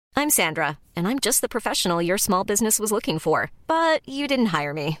I'm Sandra, and I'm just the professional your small business was looking for. But you didn't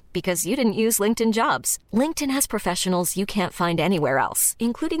hire me because you didn't use LinkedIn Jobs. LinkedIn has professionals you can't find anywhere else,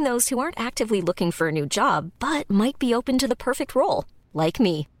 including those who aren't actively looking for a new job, but might be open to the perfect role, like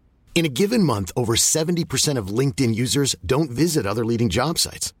me. In a given month, over 70% of LinkedIn users don't visit other leading job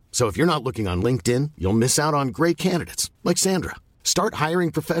sites. So if you're not looking on LinkedIn, you'll miss out on great candidates like Sandra. Start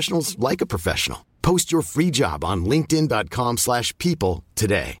hiring professionals like a professional. Post your free job on linkedin.com/people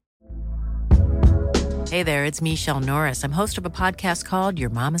today. Hey there, it's Michelle Norris. I'm host of a podcast called Your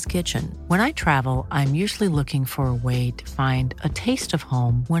Mama's Kitchen. When I travel, I'm usually looking for a way to find a taste of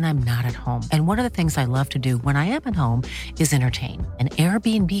home when I'm not at home. And one of the things I love to do when I am at home is entertain. And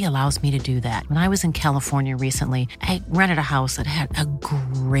Airbnb allows me to do that. When I was in California recently, I rented a house that had a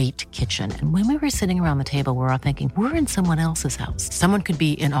great kitchen. And when we were sitting around the table, we're all thinking, we're in someone else's house. Someone could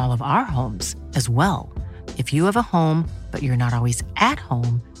be in all of our homes as well. If you have a home, but you're not always at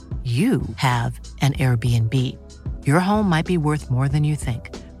home, you have an Airbnb. Your home might be worth more than you think.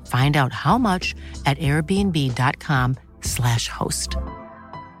 Find out how much at airbnb.com/host.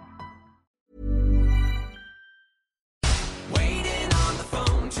 Waiting on the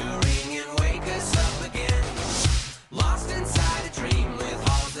phone to ring and wake us up again. Lost inside a dream with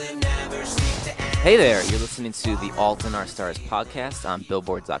halls that never seem to end. Hey there, you're listening to the Alt in Our Stars podcast on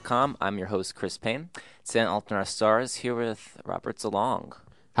Billboard.com. I'm your host, Chris Payne. Today on Alt in Our Stars, here with Robert DeLong.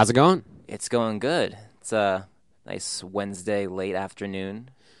 How's it going? It's going good. It's a nice Wednesday late afternoon.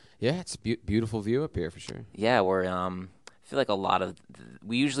 Yeah, it's a beautiful view up here for sure. Yeah, we're I feel like a lot of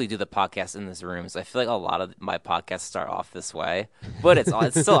we usually do the podcast in this room, so I feel like a lot of my podcasts start off this way. But it's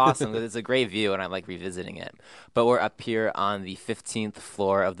still awesome because it's a great view, and I like revisiting it. But we're up here on the 15th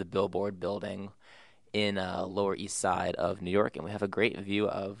floor of the Billboard building in Lower East Side of New York, and we have a great view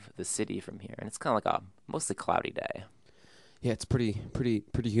of the city from here. And it's kind of like a mostly cloudy day. Yeah, it's pretty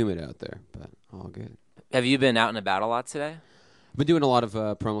humid out there, but all good. Have you been out and about a lot today? I've been doing a lot of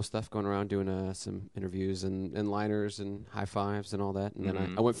promo stuff, going around doing some interviews and liners and high fives and all that. And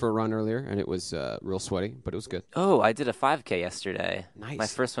then I went for a run earlier, and it was real sweaty, but it was good. Oh, I did a 5K yesterday. Nice. My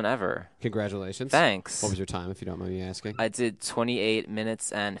first one ever. Congratulations. Thanks. What was your time, if you don't mind me asking? I did 28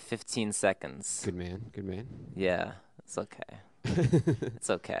 minutes and 15 seconds. Good man. Yeah, it's okay. It's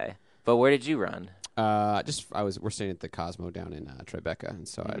okay. But where did you run? We're staying at the Cosmo down in Tribeca, and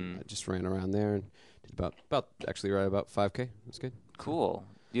so I just ran around there and did about 5K. It was good. Cool.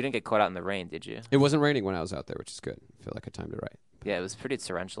 You didn't get caught out in the rain, did you? It wasn't raining when I was out there, which is good. I feel like I timed it right. Yeah, it was pretty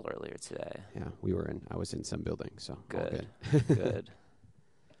torrential earlier today. Yeah, I was in some building, so good. All good. Good.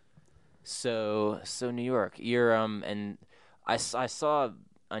 So New York, you're and I saw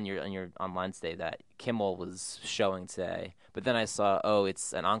on your online today that Kimmel was showing today, but then I saw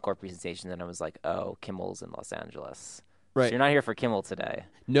it's an encore presentation, and I was like, Kimmel's in Los Angeles. Right. So you're not here for Kimmel today.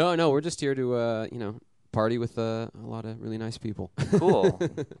 No, we're just here to party with a lot of really nice people.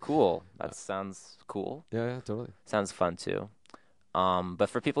 Cool. That sounds cool. Yeah, totally. Sounds fun too. But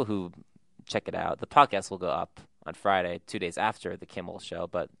for people who check it out, the podcast will go up on Friday, 2 days after the Kimmel show,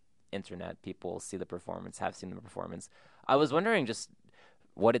 but internet people see the performance, have seen the performance. I was wondering just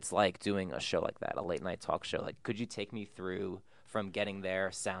what it's like doing a show like that, a late night talk show. Like, could you take me through from getting there,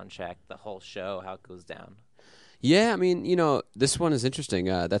 sound check, the whole show, how it goes down? Yeah, I mean, this one is interesting.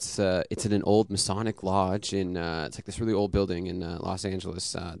 It's in an old Masonic lodge in it's like this really old building in Los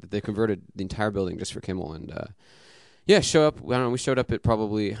Angeles that they converted the entire building just for Kimmel. And show up. I don't know. We showed up at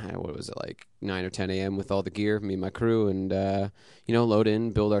probably what was it, like 9 or 10 a.m. with all the gear, me and my crew, and load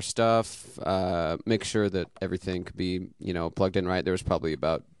in, build our stuff, make sure that everything could be plugged in right. There was probably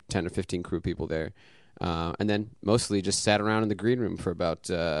about 10 or 15 crew people there. And then mostly just sat around in the green room for about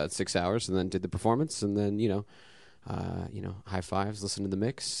 6 hours, and then did the performance, and then high fives, listened to the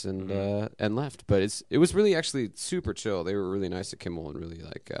mix, and left. But it was really actually super chill. They were really nice at Kimmel and really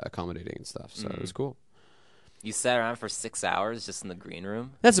accommodating and stuff. So it was cool. You sat around for 6 hours just in the green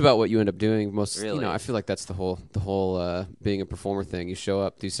room? That's about what you end up doing most. Really? I feel like that's the whole being a performer thing. You show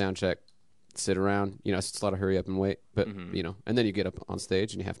up, do sound check, sit around. It's a lot of hurry up and wait. But and then you get up on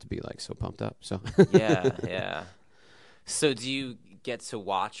stage and you have to be so pumped up. So yeah. So do you get to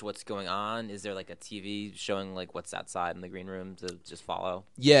watch what's going on? Is there a TV showing what's outside in the green room to just follow?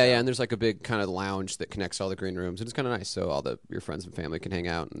 Yeah, and there's a big kind of lounge that connects all the green rooms, and it's kind of nice. So all your friends and family can hang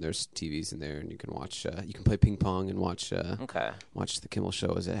out, and there's TVs in there, and you can watch. You can play ping pong and watch. Watch the Kimmel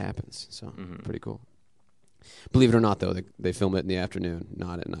show as it happens. So pretty cool. Believe it or not, though, they film it in the afternoon,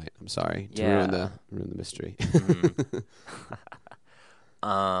 not at night. I'm sorry to ruin the mystery.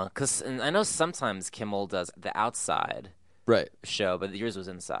 Because I know sometimes Kimmel does the outside show, but yours was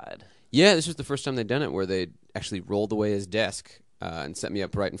inside. Yeah, this was the first time they'd done it where they actually rolled away his desk and set me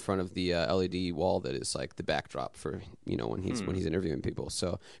up right in front of the LED wall that is like the backdrop for when he's interviewing people.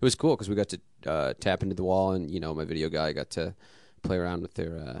 So it was cool because we got to tap into the wall, and my video guy got to play around with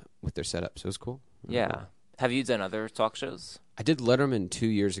their setup. So it was cool. Yeah. Have you done other talk shows? I did Letterman 2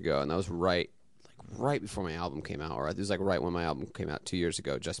 years ago, and that was right before my album came out, or it was like right when my album came out 2 years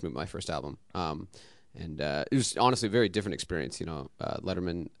ago. Just moved my first album. And it was honestly a very different experience.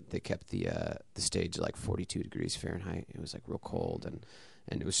 Letterman, they kept the stage at like 42 degrees Fahrenheit. It was like real cold, and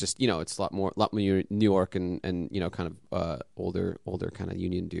it was just it's a lot more New York and kind of older kind of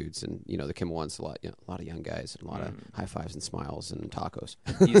union dudes, and the Kimmel one's a lot of young guys and a lot of high fives and smiles and tacos.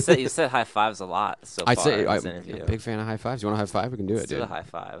 You said high fives a lot so I'd far say in this I'm interview. a big fan of high fives. You want a high five? We can do Let's it, do dude. the high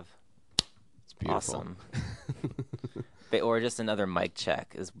five. It's beautiful. Awesome. Or just another mic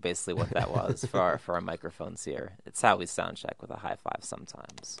check is basically what that was for our microphones here. It's how we sound check with a high five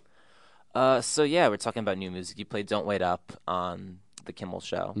sometimes. So yeah, we're talking about new music. You played "Don't Wait Up" on the Kimmel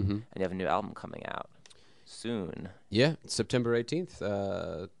Show, and you have a new album coming out soon. Yeah, it's September 18th.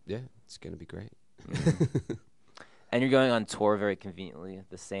 Yeah, it's gonna be great. And you're going on tour very conveniently at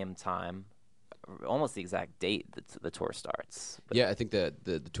the same time. Almost the exact date that the tour starts. But Yeah, I think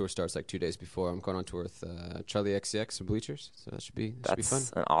the tour starts like 2 days before. I'm going on tour with Charlie XCX and Bleachers, so that should be fun.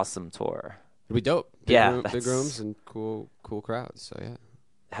 That's an awesome tour. It'll be dope. Big rooms and cool crowds. So yeah.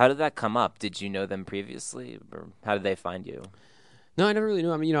 How did that come up? Did you know them previously, or how did they find you? No, I never really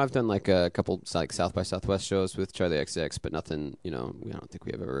knew. I mean, I've done like a couple like South by Southwest shows with Charlie XCX, but nothing. I don't think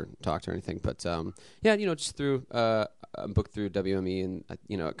we have ever talked or anything. But yeah, just through booked through WME, and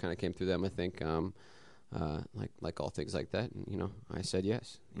it kind of came through them. I think like all things like that, and I said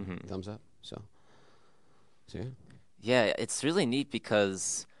yes, thumbs up. So yeah. Yeah, it's really neat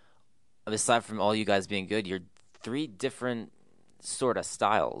because aside from all you guys being good, you're three different sort of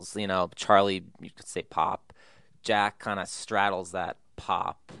styles. Charlie, you could say pop. Jack kind of straddles that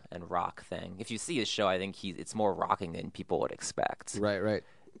pop and rock thing. If you see his show, I think it's more rocking than people would expect. Right.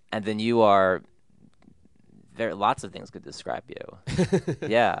 And then you are there. Lots of things could describe you.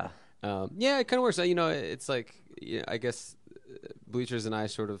 Yeah. Yeah, it kind of works. It's like I guess Bleachers and I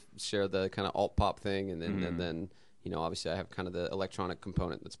sort of share the kind of alt pop thing, and then obviously I have kind of the electronic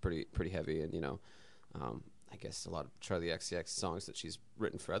component that's pretty heavy, and I guess a lot of Charlie XCX songs that she's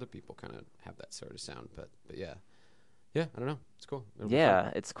written for other people kind of have that sort of sound. But yeah, I don't know. It's cool.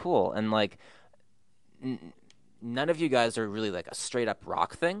 Yeah, it's cool. And like, none of you guys are really like a straight up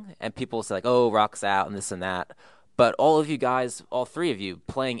rock thing. And people say like, oh, rock's out and this and that. But all of you guys, all three of you,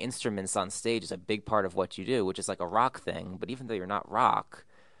 playing instruments on stage is a big part of what you do, which is like a rock thing. But even though you're not rock,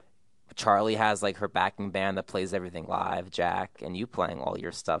 Charlie has like her backing band that plays everything live, Jack, and you playing all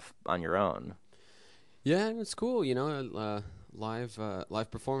your stuff on your own. Yeah, and it's cool. Live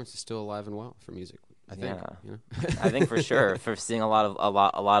performance is still alive and well for music. I think. Yeah. I think for sure, for seeing a lot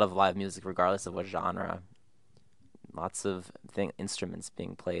of live music, regardless of what genre, lots of instruments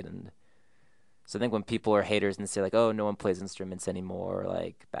being played, and so I think when people are haters and say like, "Oh, no one plays instruments anymore," or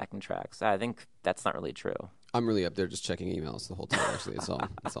like backing tracks, I think that's not really true. I'm really up there just checking emails the whole time. Actually, it's all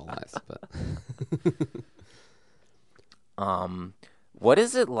lies. But what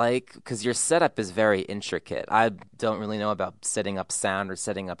is it like? Because your setup is very intricate. I don't really know about setting up sound or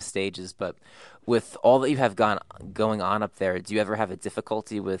setting up stages, but with all that you have going on up there, do you ever have a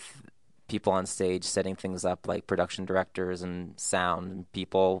difficulty with people on stage setting things up, like production directors and sound and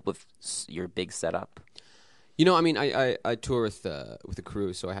people with your big setup? I tour with a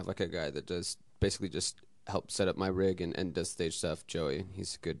crew, so I have like a guy that does basically just help set up my rig and does stage stuff. Joey,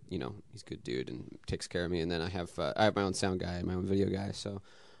 he's good, he's a good dude and takes care of me. And then I have my own sound guy and my own video guy. So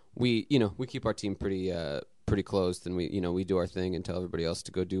we keep our team pretty closed, and we do our thing and tell everybody else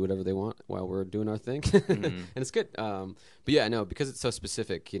to go do whatever they want while we're doing our thing. And it's good. But yeah, no, because it's so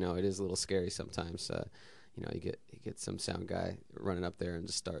specific, it is a little scary sometimes. You get some sound guy running up there and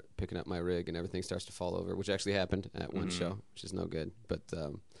just start picking up my rig and everything starts to fall over, which actually happened at one show, which is no good. But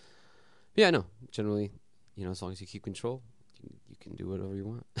yeah, no, generally, as long as you keep control, you can do whatever you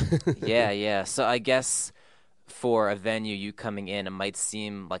want. Yeah. So I guess for a venue, you coming in, it might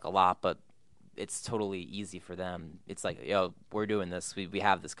seem like a lot, but it's totally easy for them. It's like, yo, we're doing this. We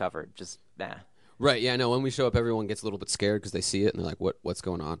have this covered. Just, nah. Right, yeah, no, when we show up, everyone gets a little bit scared because they see it, and they're like, what's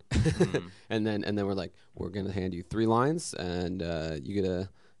going on? And then we're like, we're going to hand you 3 lines, and you get to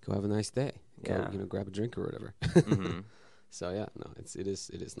go have a nice day. Go, grab a drink or whatever. So, yeah, no, it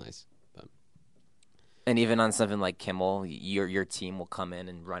is nice. But. And even on something like Kimmel, your team will come in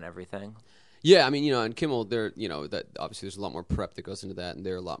and run everything? Yeah, I mean, and Kimmel, that obviously there's a lot more prep that goes into that, and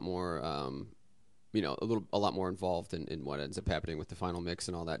they're a lot more a lot more involved in what ends up happening with the final mix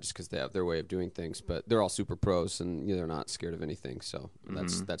and all that, just because they have their way of doing things. But they're all super pros, and they're not scared of anything. So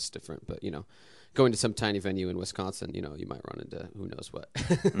that's different. But going to some tiny venue in Wisconsin, you might run into who knows what.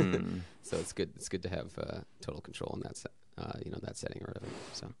 So it's good. It's good to have total control in that that setting or whatever.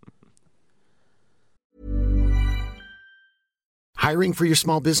 So. Hiring for your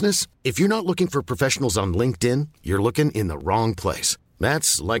small business? If you're not looking for professionals on LinkedIn, you're looking in the wrong place.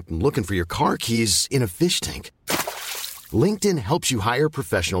 That's like looking for your car keys in a fish tank. LinkedIn helps you hire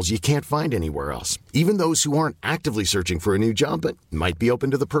professionals you can't find anywhere else, even those who aren't actively searching for a new job but might be open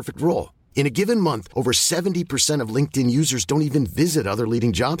to the perfect role. In a given month, over 70% of LinkedIn users don't even visit other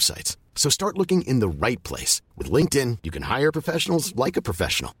leading job sites. So start looking in the right place. With LinkedIn, you can hire professionals like a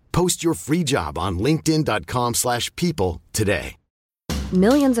professional. Post your free job on linkedin.com/people today.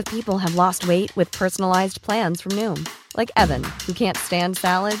 Millions of people have lost weight with personalized plans from Noom. Like Evan, who can't stand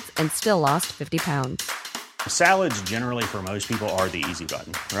salads and still lost 50 pounds. Salads generally for most people are the easy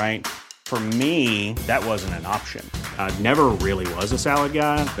button, right? For me, that wasn't an option. I never really was a salad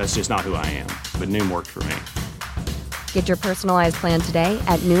guy. That's just not who I am. But Noom worked for me. Get your personalized plan today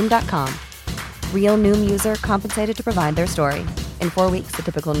at Noom.com. Real Noom user compensated to provide their story. In 4 weeks, the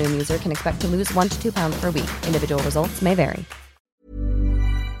typical Noom user can expect to lose 1 to 2 pounds per week. Individual results may vary.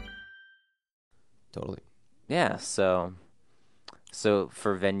 Totally. Yeah. So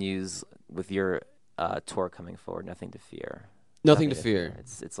for venues with your tour coming forward, nothing to fear. Nothing to fear.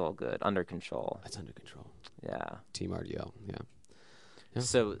 It's all good, under control. It's under control. Yeah. Team RDL. Yeah.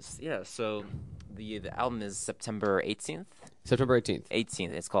 So the album is September 18th. September 18th.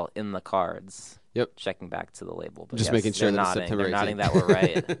 18th. It's called In the Cards. Yep. Checking back to the label. But Just making sure they're that it's nodding. September 18th. They're nodding that we're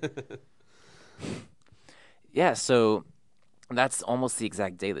right. Yeah. So that's almost the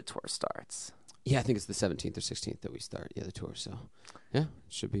exact day the tour starts. Yeah, I think it's the 17th or 16th that we start. Yeah, the tour. So, yeah,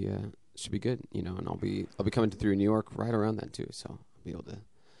 should be good. And I'll be coming through New York right around then too. So I'll be able to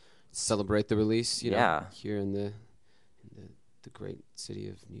celebrate the release. Here in the great city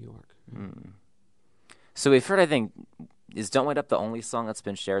of New York. Mm. So we've heard. I think is "Don't Wait Up" the only song that's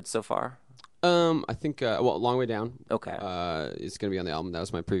been shared so far. I think "Long Way Down." Okay. Is going to be on the album. That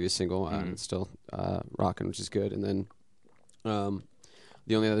was my previous single. It's still rocking, which is good. And then,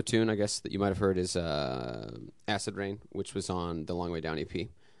 the only other tune I guess that you might have heard is "Acid Rain," which was on the "Long Way Down" EP,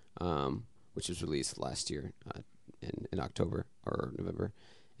 which was released last year in October or November.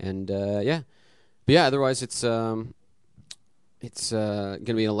 And but otherwise it's going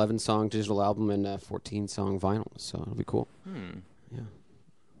to be an 11-song digital album and a 14-song vinyl, so it'll be cool.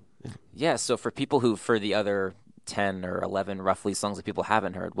 Yeah. So for people for the other 10 or 11 roughly songs that people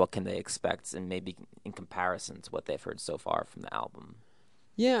haven't heard, what can they expect, and maybe in comparison to what they've heard so far from the album?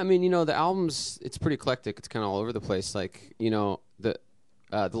 Yeah, I mean, the album's, it's pretty eclectic. It's kind of all over the place. Like, the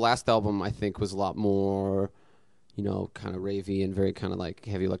last album, I think, was a lot more, kind of ravey and very kind of like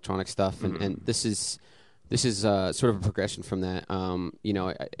heavy electronic stuff. And this is sort of a progression from that. And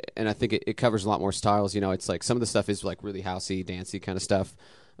I think it covers a lot more styles. It's like some of the stuff is like really housey, dancey kind of stuff.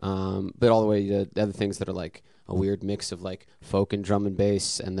 But all the way to the other things that are like a weird mix of like folk and drum and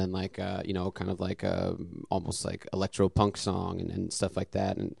bass, and then like kind of like almost like electro punk song and stuff like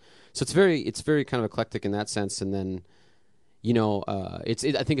that. And so it's very kind of eclectic in that sense. And then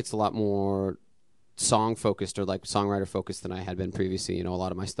I think it's a lot more song focused or like songwriter focused than I had been previously. A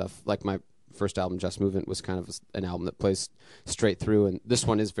lot of my stuff, like my first album, Just Movement, was kind of an album that plays straight through, and this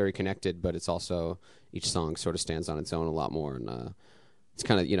one is very connected, but it's also each song sort of stands on its own a lot more. And it's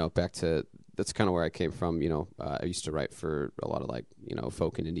kind of back to, that's kind of where I came from. I used to write for a lot of like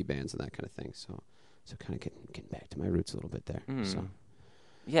folk and indie bands and that kind of thing. So kind of getting back to my roots a little bit there. So.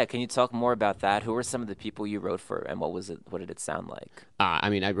 Yeah, can you talk more about that? Who were some of the people you wrote for, and what did it sound like? I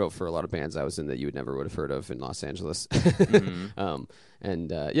mean, I wrote for a lot of bands I was in that you never would have heard of in Los Angeles. I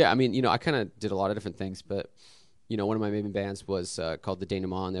kind of did a lot of different things, but one of my main bands was called the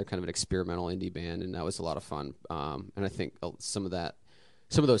Denouement. They're kind of an experimental indie band, and that was a lot of fun. And I think some of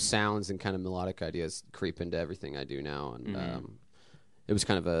those sounds and kind of melodic ideas creep into everything I do now. And it was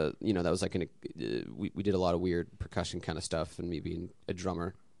kind of a, that was like we did a lot of weird percussion kind of stuff, and me being a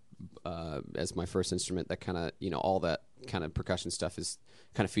drummer as my first instrument, that kind of, all that kind of percussion stuff is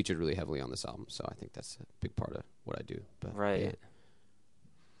kind of featured really heavily on this album. So I think that's a big part of what I do. But, right.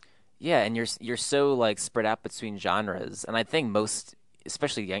 Yeah, and you're so like spread out between genres, and I think most,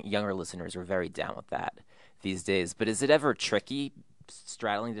 especially younger listeners, are very down with that these days. But is it ever tricky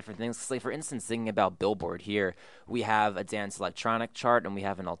straddling different things? 'Cause, like, for instance, thinking about Billboard here, we have a dance electronic chart and we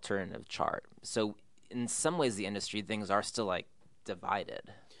have an alternative chart. So in some ways, the industry things are still like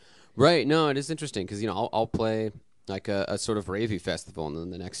divided. Right. No, it is interesting because I'll play like a sort of ravey festival, and then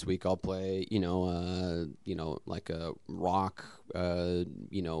the next week I'll play, like a rock,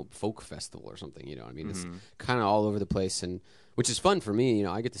 folk festival or something. You know, I mean, it's kind of all over the place, and which is fun for me. You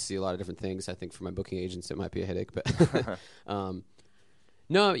know, I get to see a lot of different things. I think for my booking agents, it might be a headache, but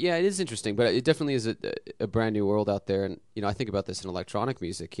no, yeah, it is interesting, but it definitely is a brand new world out there. And I think about this in electronic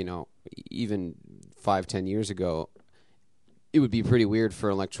music. Even 5-10 years ago, it would be pretty weird for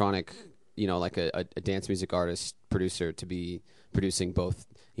electronic, like a dance music artist producer to be producing both,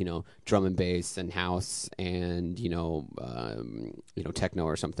 drum and bass and house and techno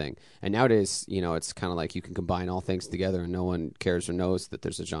or something. And nowadays, it's kind of like you can combine all things together, and no one cares or knows that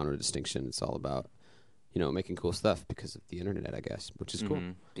there's a genre distinction. It's all about making cool stuff because of the internet, I guess, which is cool.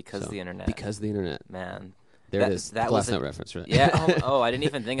 Because of the internet. Because of the internet. Man. There it is. That Glass Note reference, right? Yeah. Oh, I didn't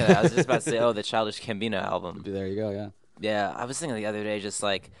even think of that. I was just about to say, the Childish Gambino album. There you go, yeah. Yeah, I was thinking the other day, just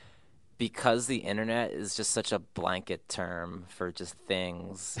like, because the internet is just such a blanket term for just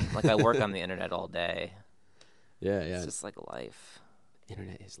things. Like, I work on the internet all day. Yeah. It's just like life.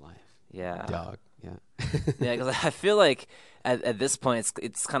 Internet is life. Yeah. Dog. Yeah. Yeah, because I feel like at this point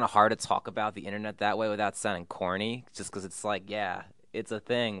it's kind of hard to talk about the internet that way without sounding corny, just because it's like, yeah, it's a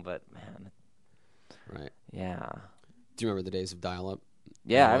thing, but man. Right. Yeah. Do you remember the days of dial-up?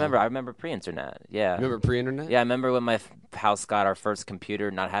 Yeah, I remember pre-internet. Yeah. You remember pre-internet? Yeah, I remember when my house got our first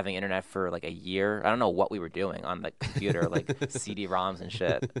computer, not having internet for like a year. I don't know what we were doing on the computer, like CD-ROMs and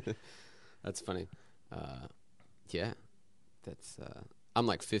shit. That's funny. Yeah. That's I'm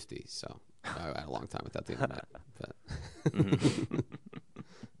like 50, so I had a long time without the internet. But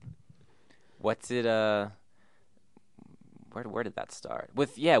What did where did that start?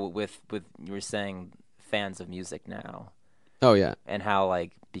 With you were saying fans of music now. Oh yeah. And how,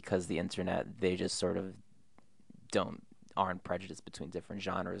 like, because the internet, they just sort of aren't prejudiced between different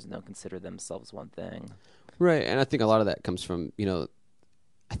genres and don't consider themselves one thing. Right, and I think a lot of that comes from, I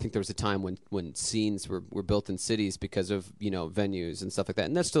think there was a time when scenes were built in cities because of, venues and stuff like that.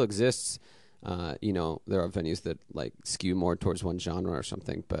 And that still exists. There are venues that like skew more towards one genre or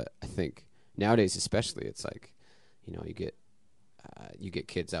something. But I think nowadays especially, it's like, you get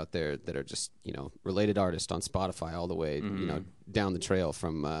kids out there that are just, related artists on Spotify all the way, down the trail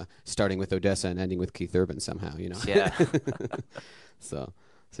from starting with Odessa and ending with Keith Urban somehow, Yeah. So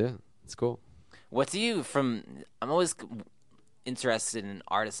yeah, it's cool. I'm always interested in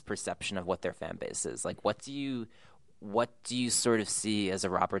artists' perception of what their fan base is. Like, what do you sort of see as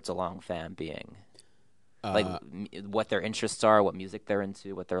a Robert DeLong fan being? Like, what their interests are, what music they're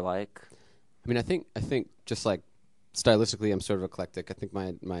into, what they're like? I mean, I think just like, stylistically, I'm sort of eclectic. I think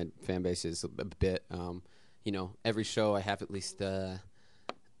my fan base is a bit, every show I have at least 5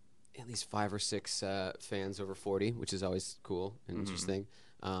 or 6 fans over 40, which is always cool and interesting.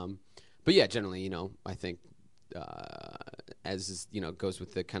 But yeah, generally, I think as is, goes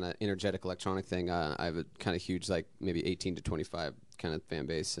with the kind of energetic electronic thing, I have a kind of huge, like maybe 18 to 25 kind of fan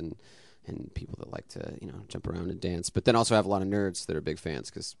base and people that like to, jump around and dance. But then also I have a lot of nerds that are big fans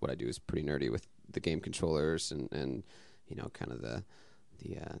because what I do is pretty nerdy with the game controllers and kind of the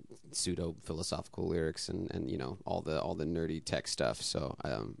pseudo philosophical lyrics and all the nerdy tech stuff. So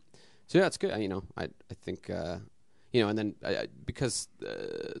yeah, it's good. I think and then because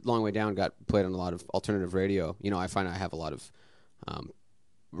Long Way Down got played on a lot of alternative radio. I find I have a lot of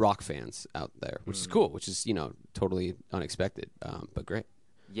rock fans out there, which is cool. Which is totally unexpected, but great.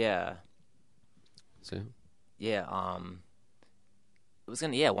 Yeah. So. Yeah.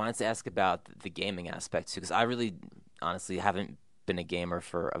 Wanted to ask about the gaming aspect too, because I really, honestly, haven't been a gamer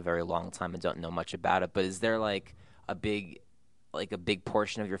for a very long time and don't know much about it. But is there like a big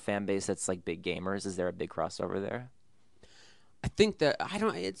portion of your fan base that's like big gamers? Is there a big crossover there? I think that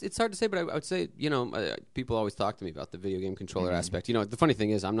it's hard to say, but I would say people always talk to me about the video game controller aspect. The funny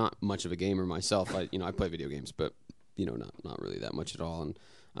thing is I'm not much of a gamer myself. I play video games, but not really that much at all. And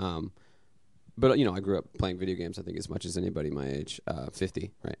but I grew up playing video games, I think, as much as anybody my age.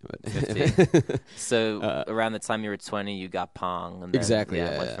 50, right? 50. So around the time you were 20, you got Pong. And then, exactly.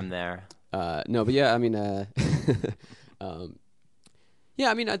 Went from there. No, but yeah, I mean,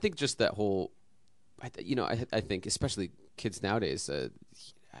 yeah, I mean, I think just that whole, I think especially kids nowadays,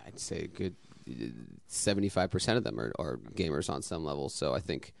 I'd say a good 75% of them are gamers on some level. So I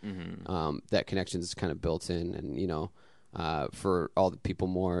think that connection is kind of built in, and for all the people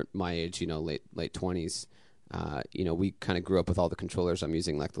more my age, late 20s, we kind of grew up with all the controllers I'm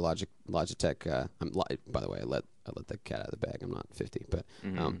using, like the Logitech. By the way, I let the cat out of the bag. I'm not 50, but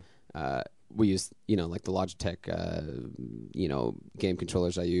we use like the Logitech game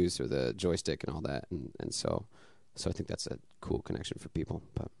controllers I use, or the joystick and all that, and so I think that's a cool connection for people.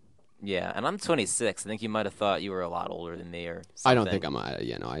 But Yeah, and I'm 26. I think you might have thought you were a lot older than me or something. I don't think I'm.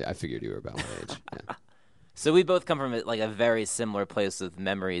 I figured you were about my age. Yeah. So we both come from like a very similar place with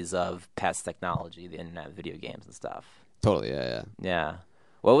memories of past technology, the internet, video games, and stuff. Totally. Yeah. Yeah.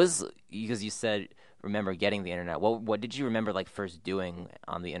 What was, because you said remember getting the internet? What did you remember like first doing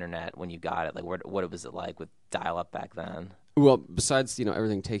on the internet when you got it? Like what was it like with dial-up back then? Well, besides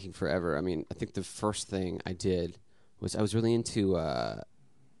everything taking forever, I mean, I think the first thing I did was I was really into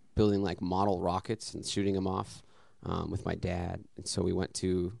building like model rockets and shooting them off with my dad, and so we went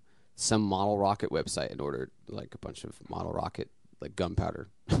to some model rocket website and ordered like a bunch of model rocket like gunpowder.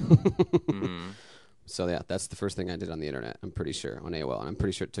 So yeah, that's the first thing I did on the internet. I'm pretty sure on AOL, and I'm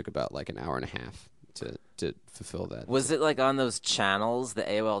pretty sure it took about like an hour and a half to fulfill that. Was it like on those channels, the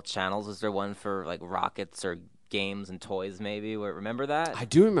AOL channels? Was there one for like rockets or games and toys maybe? Remember that? I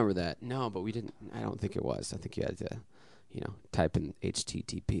do remember that. No, but we didn't. I don't think it was. I think you had to, type in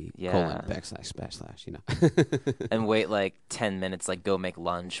HTTP : / And wait like 10 minutes, like go make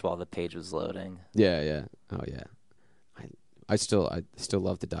lunch while the page was loading. Yeah. Oh yeah. I still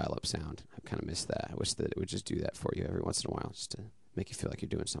love the dial-up sound. I kind of miss that. I wish that it would just do that for you every once in a while, just to make you feel like you're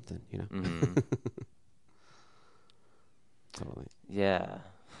doing something. Mm-hmm. Totally. Yeah.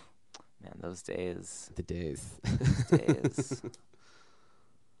 Man, those days. The days.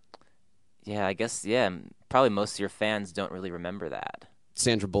 Yeah, I guess, yeah, probably most of your fans don't really remember that.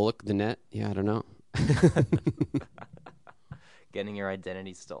 Sandra Bullock, the net? Yeah, I don't know. Getting your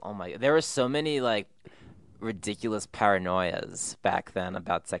identity still. Oh, my God. There were so many, like, ridiculous paranoias back then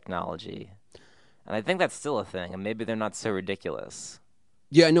about technology. And I think that's still a thing, and maybe they're not so ridiculous.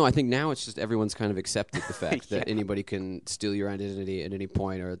 Yeah, no, I think now it's just everyone's kind of accepted the fact that anybody can steal your identity at any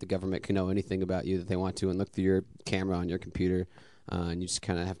point, or the government can know anything about you that they want to and look through your camera on your computer, and you just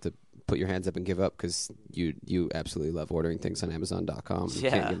kind of have to put your hands up and give up because you absolutely love ordering things on Amazon.com. You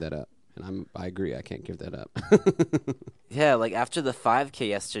can't give that up. And I agree, I can't give that up. Yeah, like after the 5K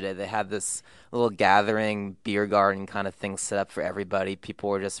yesterday, they had this little gathering, beer garden kind of thing set up for everybody. People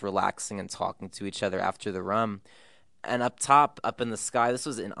were just relaxing and talking to each other after the run. And up top, up in the sky, this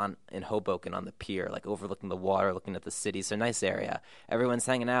was in Hoboken on the pier, like overlooking the water, looking at the city. So nice area. Everyone's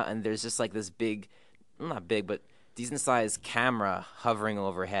hanging out, and there's just like this big, not big, but decent-sized camera hovering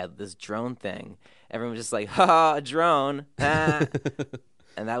overhead, this drone thing. Everyone was just like, ha, a drone. Ah.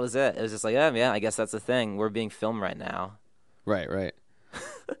 And that was it. It was just like, yeah, I guess that's the thing. We're being filmed right now. Right.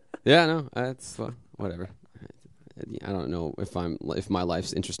 Yeah, no, that's whatever. I don't know if my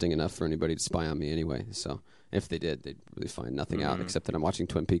life's interesting enough for anybody to spy on me anyway. So if they did, they'd really find nothing out except that I'm watching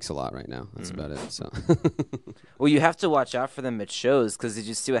Twin Peaks a lot right now. That's about it. So. Well, you have to watch out for them at shows, because did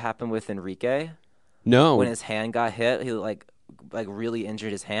you see what happened with Enrique? No. When his hand got hit, he like really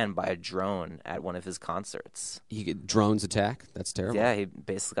injured his hand by a drone at one of his concerts. He get drones attack? That's terrible. Yeah, he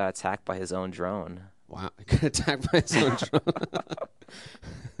basically got attacked by his own drone. Wow, he got attacked by his own drone.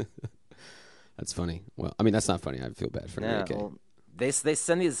 That's funny. Well, I mean, that's not funny. I feel bad for Enrique. Well, they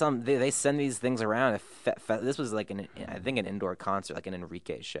send these they send these things around. This was like I think an indoor concert, like an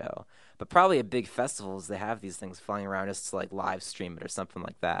Enrique show, but probably at big festivals they have these things flying around just to like live stream it or something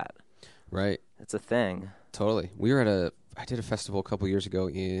like that. Right. It's a thing. Totally. We were I did a festival a couple years ago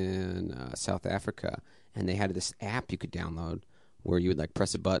in South Africa, and they had this app you could download where you would like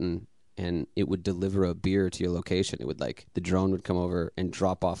press a button and it would deliver a beer to your location. It would the drone would come over and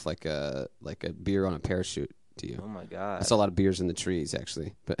drop off like a beer on a parachute to you. Oh my God. I saw a lot of beers in the trees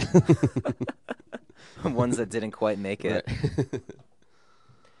actually, but ones that didn't quite make it. Right.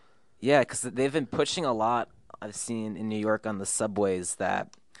 Yeah, because they've been pushing a lot. I've seen in New York on the subways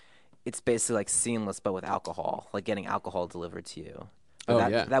that it's basically like seamless, but with alcohol, like getting alcohol delivered to you.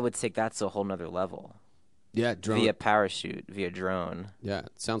 But that would take that to a whole nother level. Yeah, drone. Via parachute, via drone. Yeah,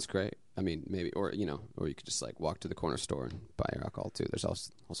 it sounds great. I mean, maybe, or you could just like walk to the corner store and buy your alcohol too. There's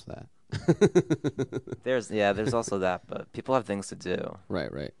also that. There's also that, but people have things to do.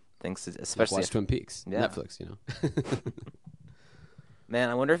 Right. Things to, especially watch Twin Peaks, Netflix. Man,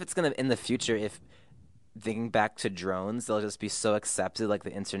 I wonder if it's gonna in the future if. Thinking back to drones, they'll just be so accepted like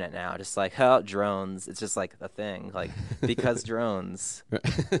the internet now. Just like, drones. It's just like a thing. Like, because drones. All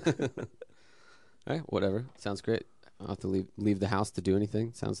right, whatever. Sounds great. I'll have to leave the house to do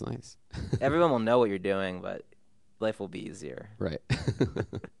anything. Sounds nice. Everyone will know what you're doing, but life will be easier. Right.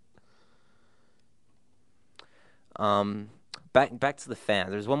 Back to the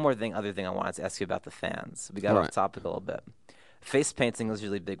fans. There's one more other thing I wanted to ask you about the fans. We got off topic a little bit. Face painting was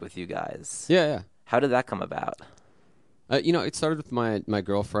really big with you guys. Yeah. How did that come about? It started with my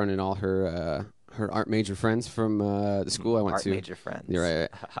girlfriend and all her art major friends from the school I went to. Art major friends. You're right.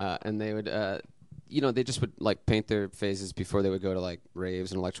 And they would, they just would like paint their faces before they would go to like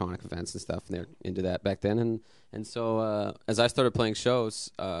raves and electronic events and stuff, and they're into that back then. And so as I started playing shows,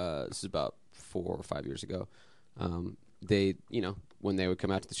 this is about 4 or 5 years ago, they, when they would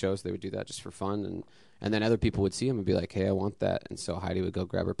come out to the shows, they would do that just for fun, and then other people would see them and be like, hey, I want that. And so Heidi would go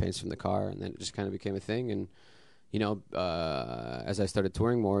grab her paints from the car, and then it just kind of became a thing. And as I started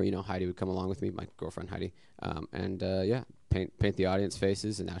touring more, Heidi would come along with me, my girlfriend Heidi, paint the audience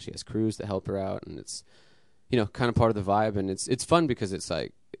faces, and now she has crews that help her out, and it's, kind of part of the vibe, and it's fun because it's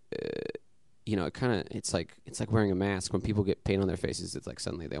like, it's like wearing a mask. When people get paint on their faces, it's like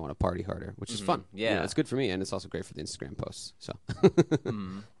suddenly they want to party harder, which is fun. Yeah, it's good for me, and it's also great for the Instagram posts. So.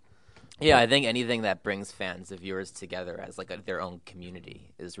 Yeah, I think anything that brings fans of yours together as like their own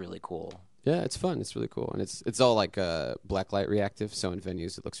community is really cool. Yeah, it's fun. It's really cool, and it's all like black light reactive. So in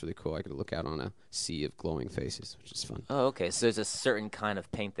venues, it looks really cool. I could look out on a sea of glowing faces, which is fun. Oh, okay. So there's a certain kind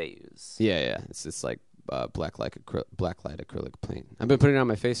of paint they use. Yeah. It's like black light acrylic paint. I've been putting it on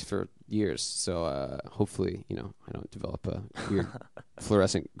my face for years, so hopefully, I don't develop a weird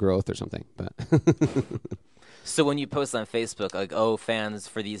fluorescent growth or something. But so when you post on Facebook, like, fans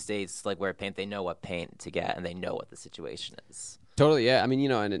for these dates like wear paint, they know what paint to get and they know what the situation is. Totally, yeah. I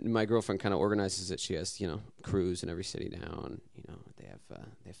mean, and my girlfriend kind of organizes it. She has, crews in every city now, and they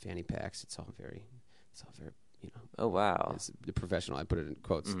have fanny packs. It's all very. Oh wow! It's the professional. I put it in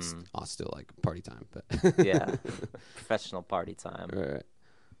quotes. It's all still like party time, but yeah, professional party time. Right.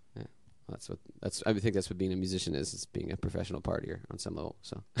 Yeah, I think that's what being a musician is being a professional partier on some level.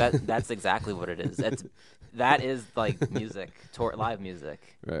 So that's exactly what it is. That is like music, live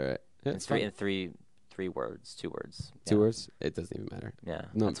music. Right. Yeah, it's in three words, 2 words. Two words? It doesn't even matter. Yeah.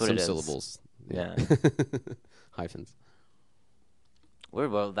 No, that's what some it is. syllables. Yeah. Hyphens.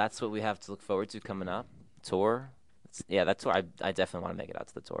 Well, that's what we have to look forward to coming up. Tour. That tour. I definitely want to make it out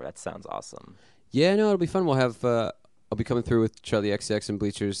to the tour. That sounds awesome. Yeah, no, it'll be fun. We'll have. I'll be coming through with Charlie XCX and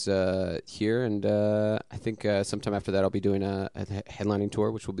Bleachers here, and I think sometime after that I'll be doing a headlining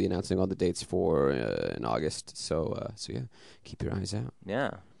tour, which we'll be announcing all the dates for in August. So yeah, keep your eyes out.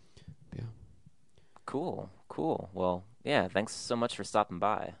 Yeah. Yeah. Cool. Well, yeah, thanks so much for stopping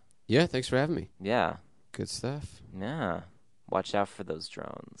by. Yeah, thanks for having me. Yeah. Good stuff. Yeah. Watch out for those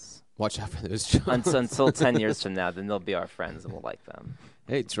drones. Watch out for those drones. Until 10 years from now, then they'll be our friends and we'll like them.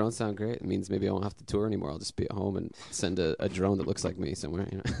 Hey, drones sound great. It means maybe I won't have to tour anymore. I'll just be at home and send a drone that looks like me somewhere.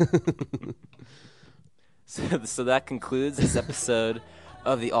 So that concludes this episode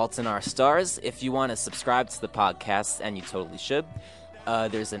of the Alton Our Stars. If you want to subscribe to the podcast, and you totally should,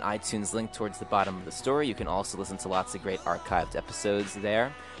 there's an iTunes link towards the bottom of the story. You can also listen to lots of great archived episodes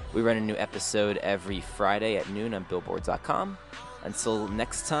there. We run a new episode every Friday at noon on Billboard.com. Until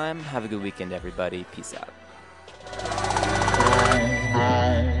next time, have a good weekend, everybody. Peace out.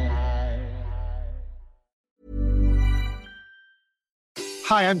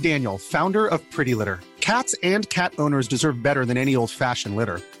 Hi, I'm Daniel, founder of Pretty Litter. Cats and cat owners deserve better than any old-fashioned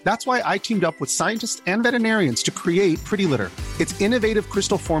litter. That's why I teamed up with scientists and veterinarians to create Pretty Litter. Its innovative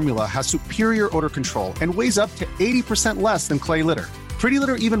crystal formula has superior odor control and weighs up to 80% less than clay litter. Pretty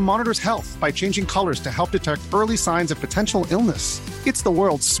Litter even monitors health by changing colors to help detect early signs of potential illness. It's the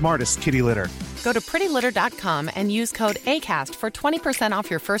world's smartest kitty litter. Go to prettylitter.com and use code ACAST for 20%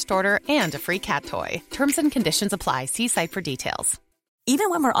 off your first order and a free cat toy. Terms and conditions apply. See site for details. Even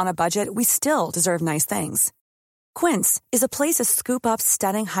when we're on a budget, we still deserve nice things. Quince is a place to scoop up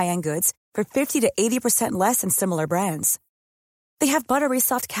stunning high-end goods for 50 to 80% less than similar brands. They have buttery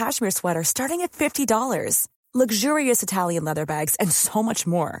soft cashmere sweaters starting at $50, luxurious Italian leather bags, and so much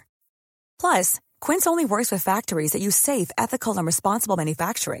more. Plus, Quince only works with factories that use safe, ethical, and responsible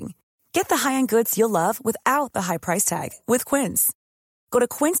manufacturing. Get the high-end goods you'll love without the high price tag with Quince. Go to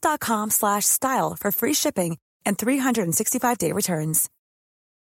quince.com/style for free shipping and 365-day returns.